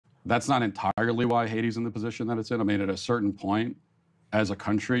that's not entirely why Haiti's in the position that it's in. I mean, at a certain point, as a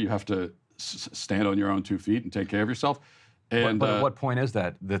country, you have to stand on your own 2 feet and take care of yourself. And but at what point is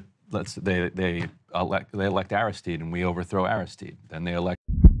that? They elect Aristide and we overthrow Aristide. Then they elect.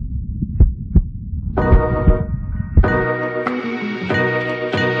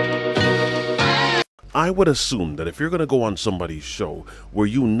 I would assume that if you're going to go on somebody's show where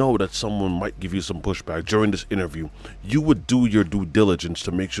you know that someone might give you some pushback during this interview, you would do your due diligence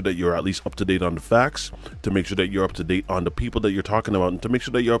to make sure that you're at least up to date on the facts, to make sure that you're up to date on the people that you're talking about, and to make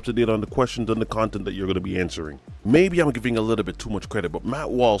sure that you're up to date on the questions and the content that you're going to be answering. Maybe I'm giving a little bit too much credit, but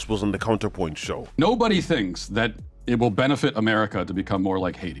Matt Walsh was on the Counterpoints show. Nobody thinks that it will benefit America to become more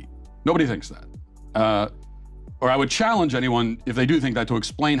like Haiti. Nobody thinks that. Or I would challenge anyone, if they do think that, to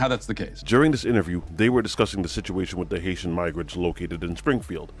explain how that's the case. During this interview, they were discussing the situation with the Haitian migrants located in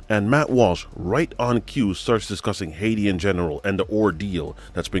Springfield. And Matt Walsh, right on cue, starts discussing Haiti in general and the ordeal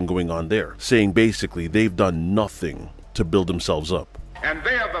that's been going on there, saying basically they've done nothing to build themselves up. And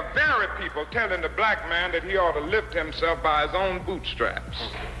they are the very people telling the black man that he ought to lift himself by his own bootstraps.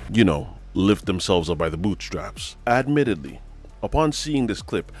 You know, lift themselves up by the bootstraps. Admittedly, upon seeing this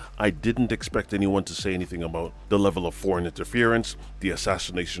clip, I didn't expect anyone to say anything about the level of foreign interference, the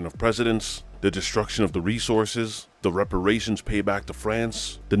assassination of presidents, the destruction of the resources, the reparations paid back to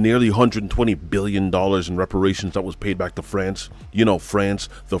France, the nearly $120 billion in reparations that was paid back to France. You know, France,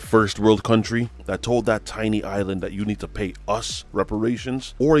 the first world country that told that tiny island that you need to pay us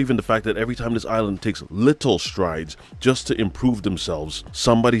reparations. Or even the fact that every time this island takes little strides just to improve themselves,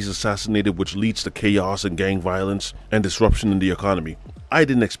 somebody's assassinated, which leads to chaos and gang violence and disruption in the economy. I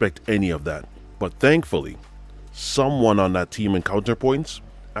didn't expect any of that. But thankfully, someone on that team in Counterpoints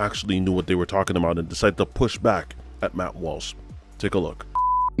actually knew what they were talking about and decided to push back at Matt Walsh. Take a look.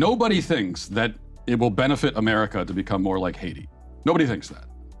 Nobody thinks that it will benefit America to become more like Haiti. Nobody thinks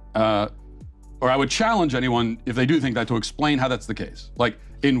that. Or I would challenge anyone, if they do think that, to explain how that's the case. Like,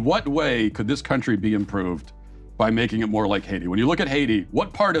 in what way could this country be improved by making it more like Haiti? When you look at Haiti,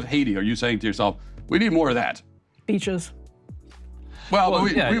 what part of Haiti are you saying to yourself, we need more of that? Beaches. Well,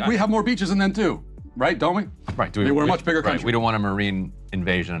 we have more beaches than them too, right? Don't we? Right. We're a much bigger country. We don't want a marine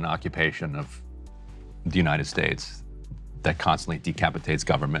invasion and occupation of the United States that constantly decapitates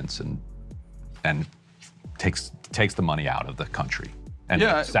governments and takes the money out of the country and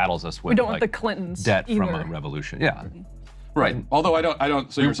saddles us with we don't want the Clintons debt either. from a revolution. Yeah. Right. Although I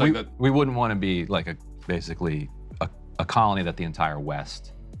don't. So you're saying that we wouldn't want to be like basically a colony that the entire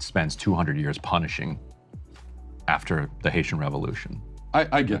West spends 200 years punishing after the Haitian Revolution.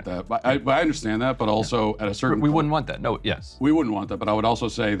 I get that. I understand that, but also at a certain we point, wouldn't want that. No, yes. We wouldn't want that, but I would also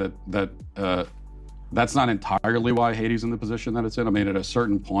say that that's not entirely why Haiti's in the position that it's in. I mean, at a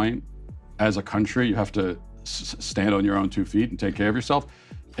certain point, as a country, you have to stand on your own 2 feet and take care of yourself.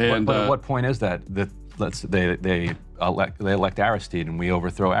 And but at what point is that? They elect Aristide and we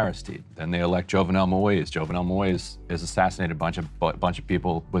overthrow Aristide. Then they elect Jovenel Moïse. Jovenel Moïse is assassinated a bunch of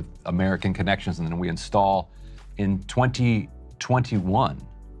people with American connections, and then we install in 2021,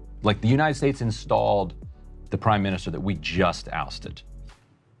 like the United States installed the prime minister that we just ousted.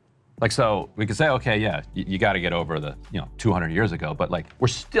 Like, so we could say, okay, yeah, you got to get over the 200 years ago, but like we're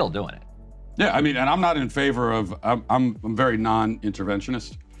still doing it. Yeah, I mean, and I'm not in favor of. I'm very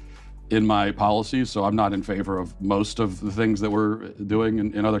non-interventionist in my policies, so I'm not in favor of most of the things that we're doing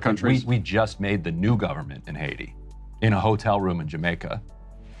in other countries. We just made the new government in Haiti in a hotel room in Jamaica,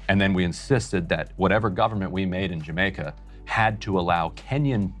 and then we insisted that whatever government we made in Jamaica had to allow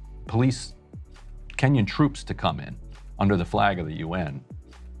Kenyan troops to come in under the flag of the UN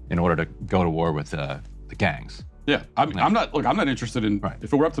in order to go to war with the gangs. Yeah, I'm not interested in. Right.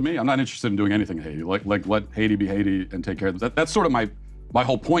 If it were up to me, I'm not interested in doing anything in Haiti. Like let Haiti be Haiti and take care of them. That's sort of my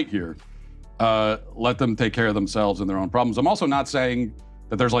whole point here. Let them take care of themselves and their own problems. I'm also not saying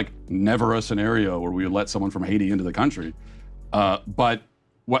that there's like never a scenario where we would let someone from Haiti into the country.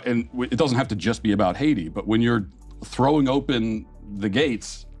 It doesn't have to just be about Haiti, but when you're throwing open the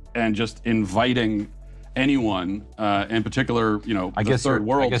gates and just inviting anyone, in particular, the third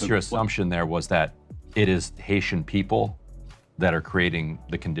world. I guess your assumption there was that it is Haitian people that are creating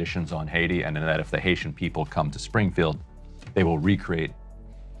the conditions on Haiti, and that if the Haitian people come to Springfield, they will recreate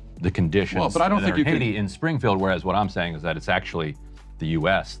the conditions but I don't think you Haiti in Springfield, whereas what I'm saying is that it's actually the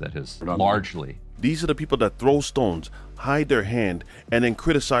U.S. that has largely. These are the people that throw stones, hide their hand, and then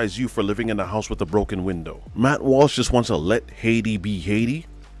criticize you for living in a house with a broken window. Matt Walsh just wants to let Haiti be Haiti.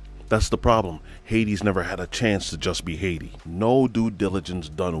 That's the problem. Haiti's never had a chance to just be Haiti. No due diligence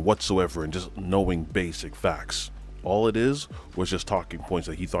done whatsoever in just knowing basic facts. All it is was just talking points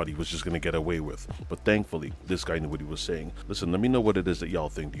that he thought he was just going to get away with. But thankfully, this guy knew what he was saying. Listen, let me know what it is that y'all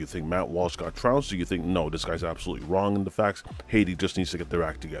think. Do you think Matt Walsh got trounced? Do you think, no, this guy's absolutely wrong in the facts? Haiti just needs to get their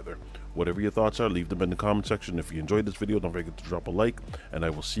act together. Whatever your thoughts are, leave them in the comment section. If you enjoyed this video, don't forget to drop a like, and I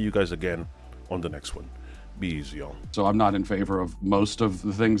will see you guys again on the next one. Be easy, y'all. So I'm not in favor of most of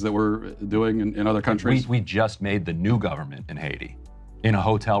the things that we're doing in other countries. We just made the new government in Haiti in a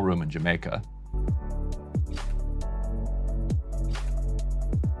hotel room in Jamaica.